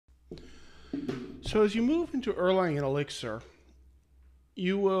So as you move into Erlang and Elixir,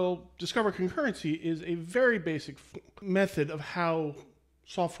 you will discover concurrency is a very basic method of how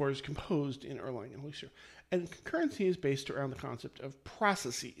software is composed in Erlang and Elixir. And concurrency is based around the concept of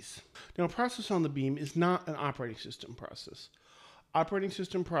processes. Now, a process on the beam is not an operating system process. Operating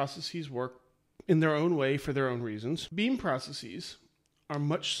system processes work in their own way for their own reasons. Beam processes are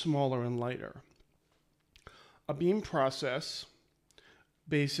much smaller and lighter. A beam process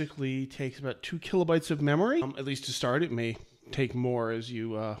basically takes about 2 kilobytes of memory, at least to start. It may take more as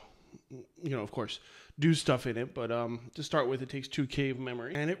you, of course, do stuff in it, but to start with, it takes 2K of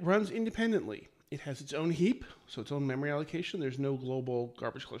memory, and it runs independently. It has its own heap, so its own memory allocation. There's no global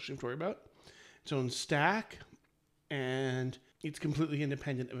garbage collection to worry about. Its own stack, and it's completely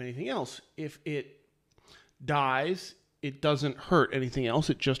independent of anything else. If it dies, it doesn't hurt anything else.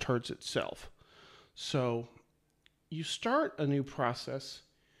 It just hurts itself. So you start a new process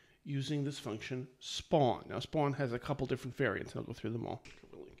using this function spawn. Now, spawn has a couple different variants. I'll go through them all.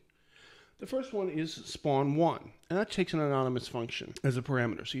 The first one is spawn1, and that takes an anonymous function as a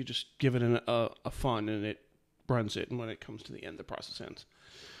parameter. So you just give it a fun, and it runs it, and when it comes to the end, the process ends.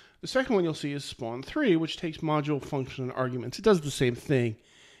 The second one you'll see is spawn3, which takes module, function, and arguments. It does the same thing.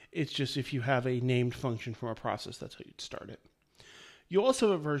 It's just if you have a named function from a process, that's how you'd start it. You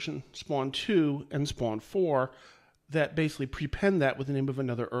also have a version, spawn2 and spawn4, that basically prepend that with the name of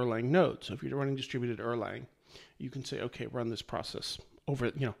another Erlang node. So if you're running distributed Erlang, you can say, okay, run this process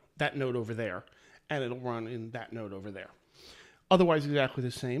over, that node over there, and it'll run in that node over there. Otherwise, exactly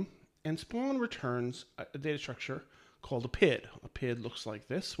the same. And spawn returns a data structure called a PID. A PID looks like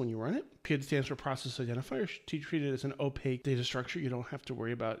this when you run it. PID stands for process identifier. Treat it as an opaque data structure. You don't have to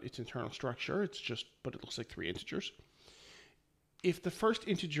worry about its internal structure. But it looks like 3 integers. If the first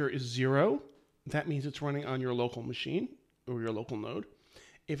integer is 0, that means it's running on your local machine or your local node.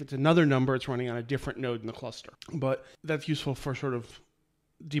 If it's another number, it's running on a different node in the cluster. But that's useful for sort of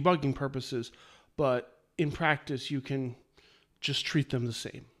debugging purposes. But in practice, you can just treat them the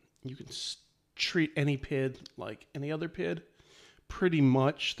same. You can treat any PID like any other PID. Pretty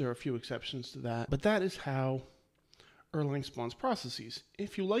much. There are a few exceptions to that. But that is how Erlang spawns processes.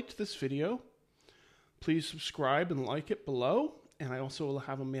 If you liked this video, please subscribe and like it below. And I also will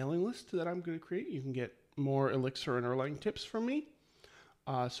have a mailing list that I'm going to create. You can get more Elixir and Erlang tips from me.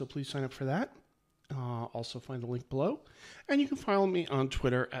 So please sign up for that. Also find the link below. And you can follow me on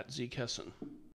Twitter @zkesson.